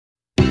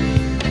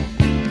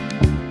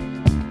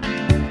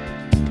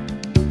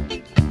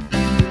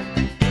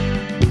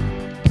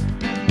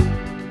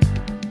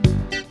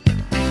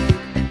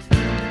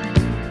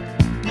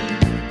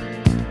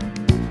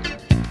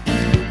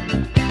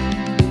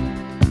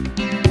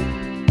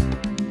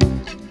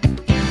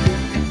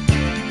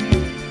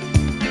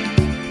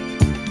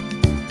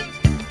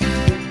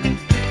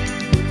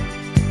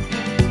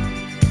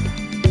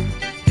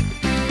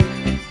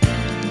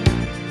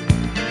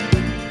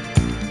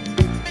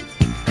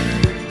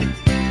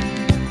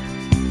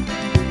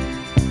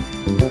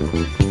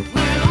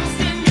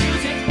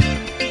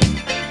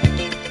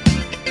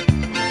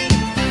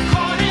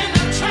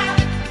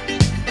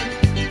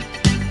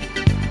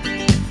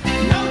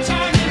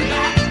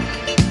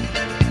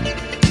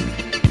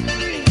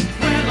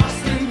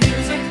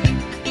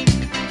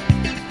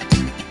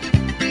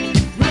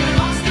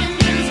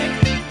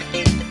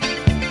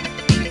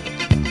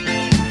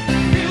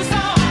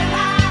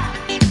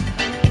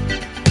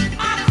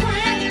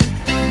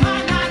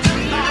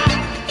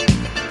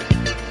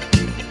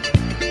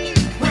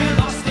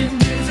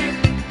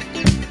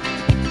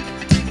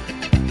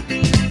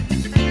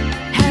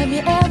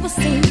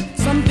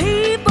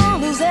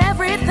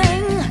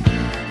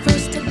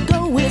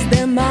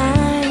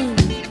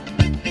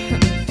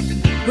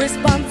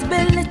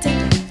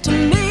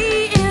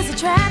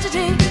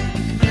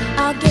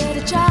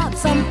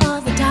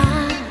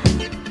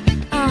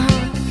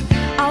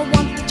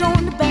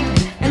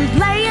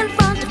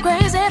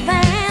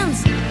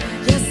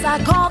I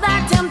call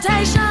that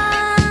temptation.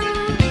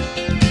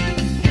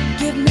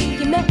 Give me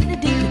your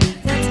melody,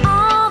 that's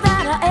all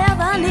that I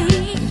ever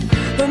need.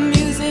 The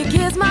music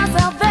is my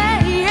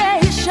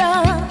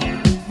salvation.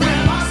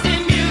 We're lost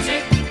in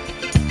music,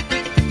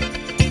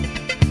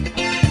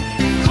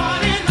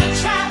 caught in the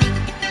trap.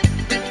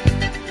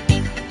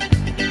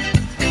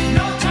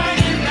 No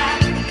turning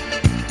back.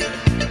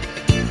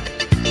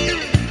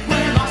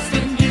 We're lost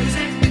in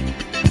music.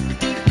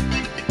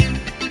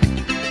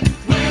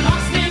 We're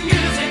lost in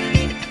music.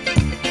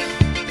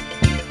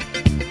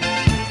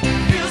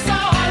 Feel so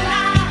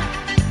alive.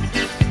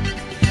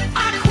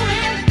 I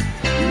quit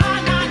my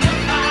 9 to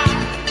 5.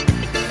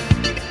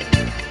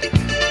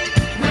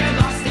 We're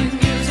lost in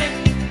music.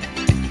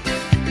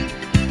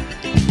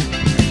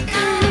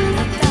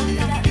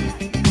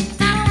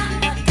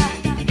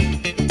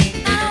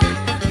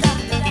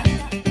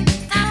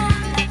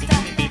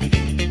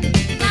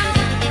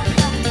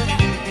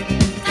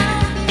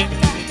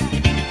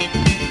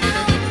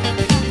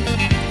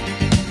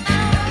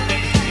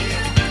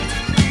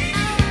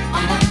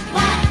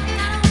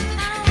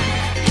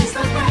 He's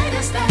the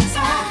greatest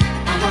dancer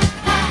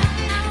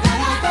that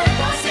I've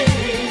ever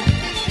seen.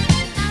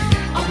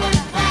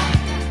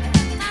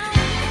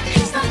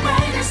 He's the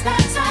greatest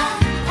dancer.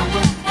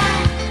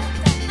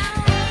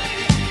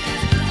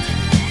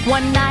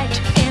 One night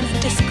in a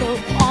disco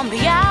on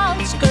the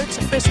outskirts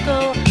of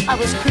Frisco, I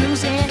was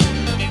cruising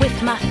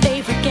with my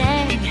favorite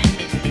gang.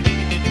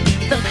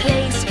 The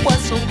place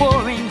was so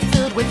boring,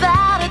 filled with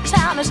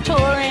out-of-towners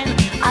touring.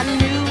 I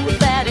knew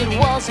that it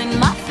wasn't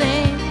my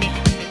thing.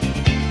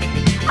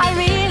 I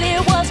really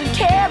wasn't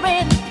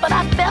caring, but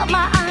I felt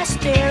my eyes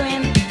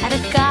staring at a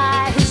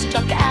guy who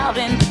stuck out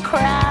in the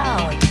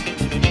crowd.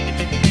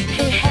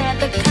 He had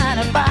the kind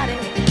of body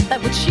that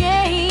would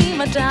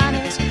shame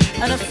Adonis,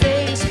 and a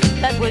face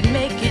that would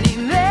make any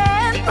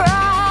man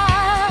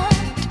proud.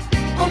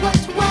 Oh, what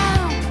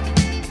wow!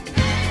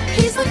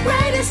 He's the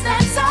greatest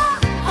dancer.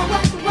 Oh,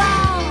 what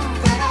wow!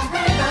 That I've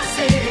ever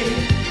seen.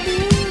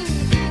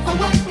 Oh,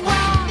 what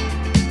wow!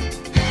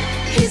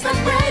 He's the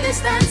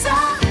greatest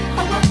dancer.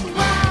 Oh, what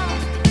wow!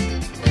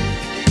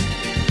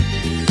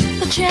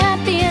 The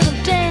champion of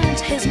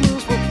dance, his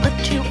moves will put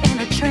you in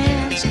a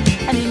trance,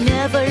 and he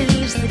never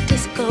leaves the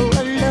disco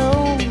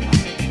alone.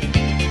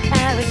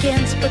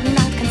 Arrogance but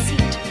not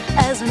conceit,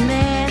 as a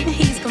man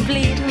he's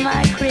complete.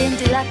 My creme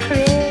de la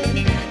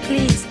creme,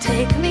 please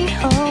take me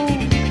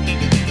home.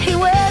 He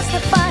wears the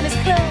finest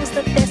clothes,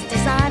 the best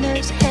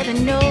designers,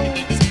 heaven knows.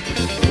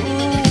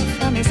 Ooh,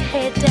 from his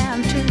head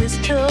down to his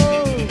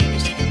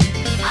toes.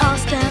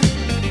 Halston,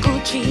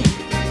 Gucci,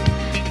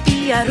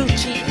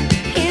 Fiorucci,